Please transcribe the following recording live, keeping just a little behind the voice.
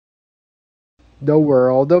The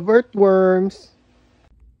world of earthworms.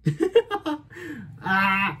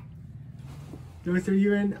 Ah! Closer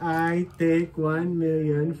you and I take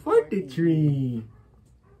 1,043,000.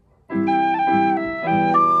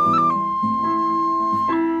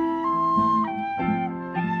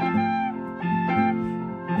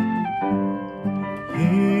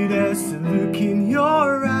 There's a look in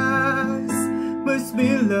your eyes, must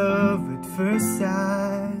be love at first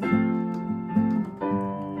sight.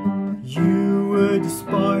 You were just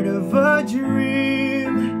part of a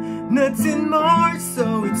dream, nothing more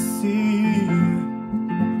so it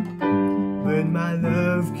seemed. But my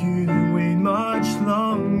love couldn't wait much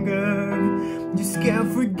longer. Just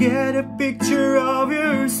can't forget a picture of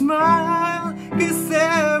your smile, 'cause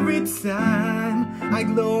every time I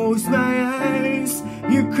close my eyes,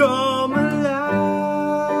 you come alive.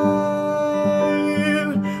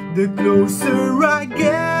 The closer I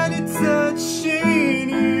get to touching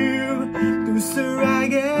you, closer I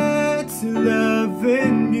get to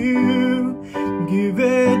loving you. Give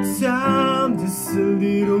it time, just a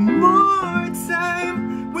little more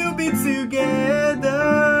time, we'll be together.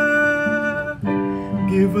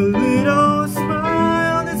 Give a little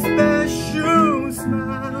smile, a special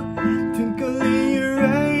smile, twinkle in your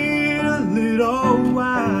eye a little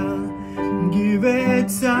while. Give it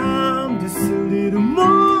time, just a little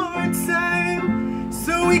more time,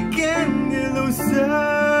 so we can get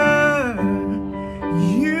closer,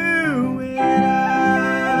 you and I.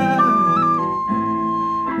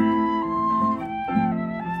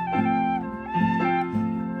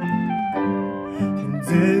 And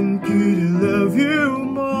then could I love you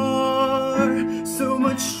more, so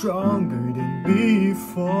much stronger than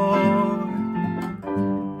before.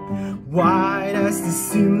 Why does this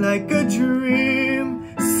seem like a dream?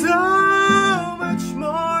 So much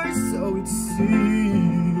more so it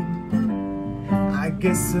seems. I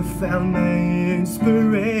guess I found my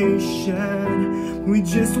inspiration. With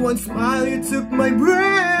just one smile you took my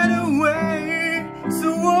breath away.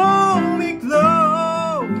 So hold me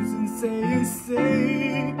close and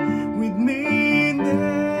stay with me now.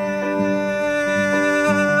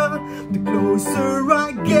 The closer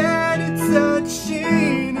I get to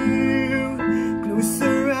touching you,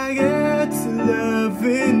 closer I get to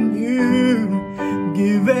loving you.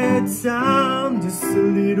 Give it time, just a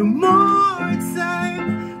little more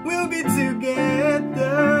time, we'll be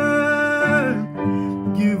together.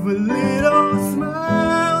 Give a little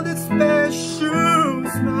smile, that special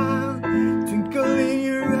smile, twinkle in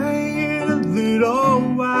your eye a little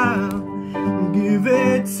while. Give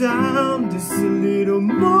it time, just a little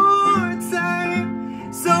more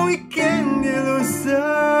time, so we can get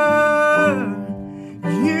closer,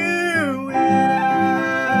 you and I.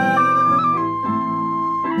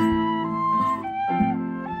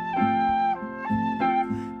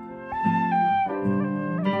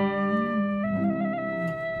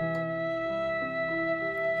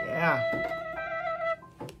 Yeah.